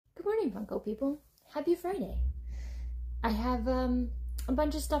morning, Funko people. Happy Friday. I have a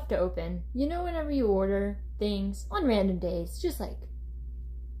bunch of stuff to open. You know, whenever you order things on random days, just like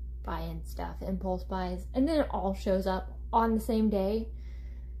buying stuff, impulse buys, and then it all shows up on the same day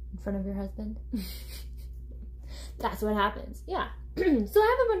in front of your husband. That's what happens. Yeah. So I have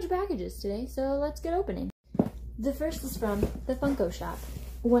a bunch of packages today, so let's get opening. The first is from the Funko shop.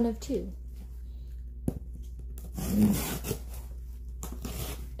 One of two.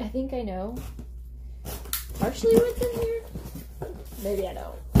 I think I know partially what's in here. Maybe I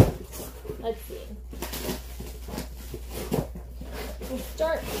don't. Let's see. We'll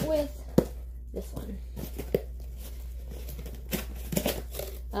start with this one.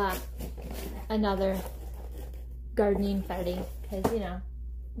 Another gardening fatty, because, you know,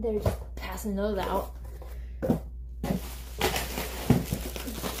 they're just passing those out.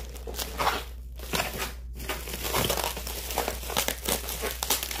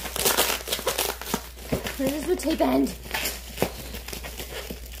 Where's the tape end?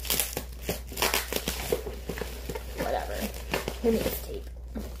 Whatever. Who needs tape?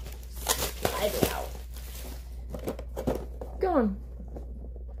 Slide it out. Go on.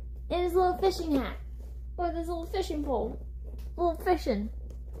 And his little fishing hat. With his little fishing pole. Little fishing.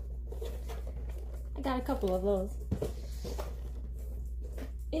 I got a couple of those.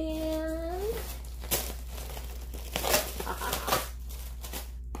 And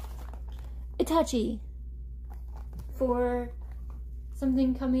Itachi. For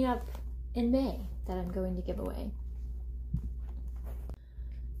something coming up in May that I'm going to give away.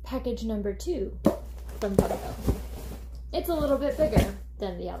 Package number 2 from Funko. It's a little bit bigger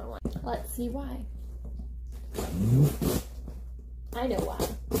than the other one. Let's see why. I know why,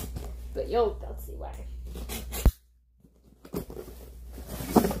 but you'll see why.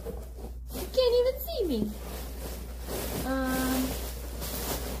 You can't even see me.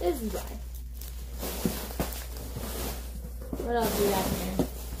 This is why. What else do we got in here?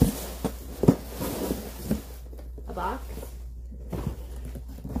 A box.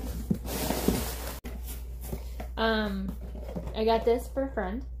 I got this for a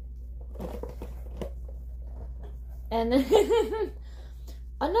friend. And then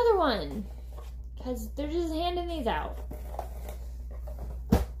another one. Because they're just handing these out.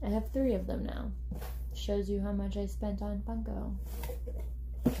 I have 3 of them now. Shows you how much I spent on Funko.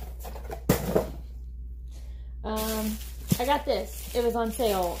 I got this. It was on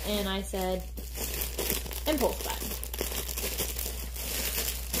sale, and I said, impulse buy.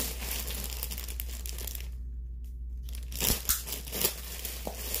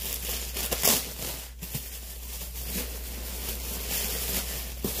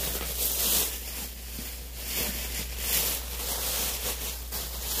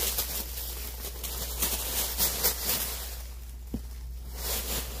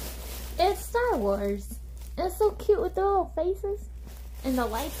 It's Star Wars. And it's so cute with the little faces and the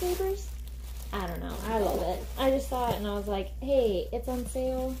lightsabers. I don't know. I love it. I just saw it and I was like, hey, it's on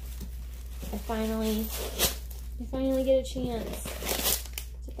sale. I finally get a chance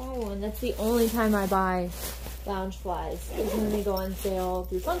to buy one. That's the only time I buy lounge flies, is when they go on sale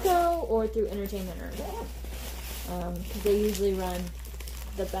through Funko or through Entertainment Earth. Because they usually run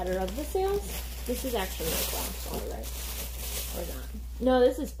the better of the sales. This is actually like lounge fly, right? Or not. No,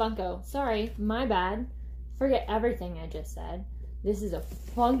 this is Funko. Sorry, my bad. Forget everything I just said. This is a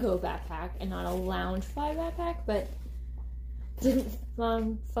Funko backpack and not a Loungefly backpack, but didn't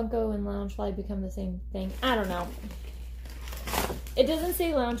Funko and Loungefly become the same thing? I don't know. It doesn't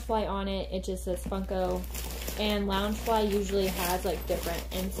say Loungefly on it, it just says Funko. And Loungefly usually has like different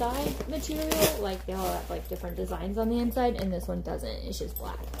inside material, like they'll have like different designs on the inside, and this one doesn't, it's just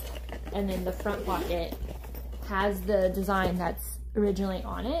black. And then the front pocket has the design that's originally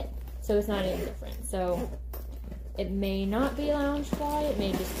on it, so it's not any different. So it may not be Loungefly, it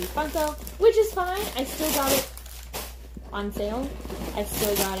may just be Funko, which is fine. I still got it on sale. I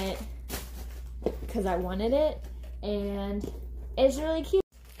still got it because I wanted it, and it's really cute.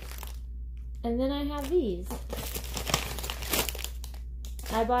 And then I have these.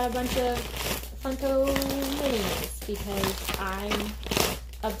 I bought a bunch of Funko minis because I'm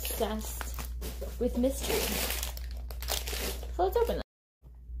obsessed with mystery. So let's open them.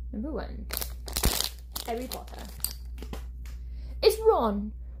 Number 1, Harry Potter. It's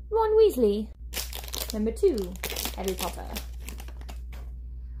Ron Weasley. Number 2, Harry Potter.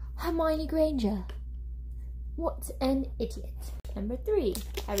 Hermione Granger. What an idiot. Number 3,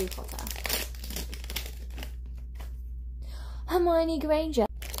 Harry Potter. Hermione Granger.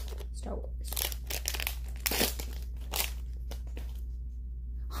 Star Wars.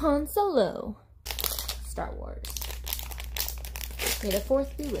 Han Solo. Star Wars. May the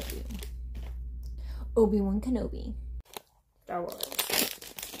fourth be with you. Obi-Wan Kenobi. Star Wars.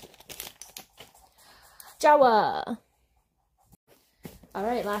 Jawa.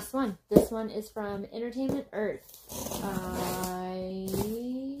 Alright, last one. This one is from Entertainment Earth. I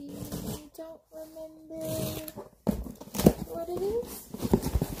don't remember what it is.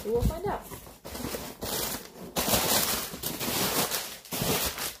 We will find out.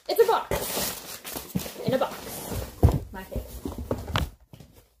 It's a box. In a box. My favorite.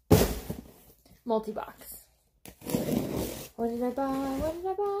 Multi-box. What did I buy? What did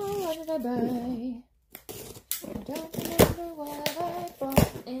I buy? What did I buy? I don't remember what I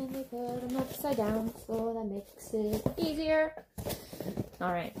bought, and they put them upside down, so that makes it easier.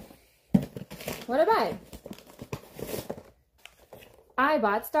 Alright. What did I buy? I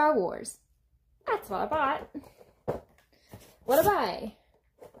bought Star Wars. That's what I bought. What did I buy?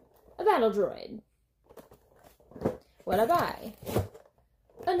 A battle droid. What did I buy?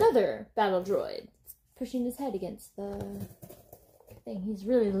 Another battle droid. Pushing his head against the thing. He's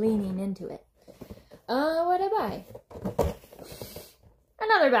really leaning into it. What did I buy?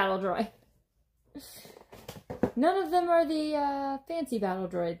 Another battle droid. None of them are the fancy battle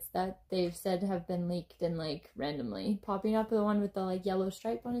droids that they've said have been leaked and like randomly popping up. The one with the like yellow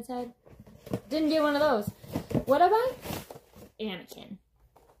stripe on its head. Didn't get one of those. What did I buy? Anakin.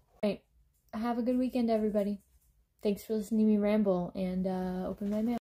 Right. Have a good weekend, everybody. Thanks for listening to me ramble and open my mail.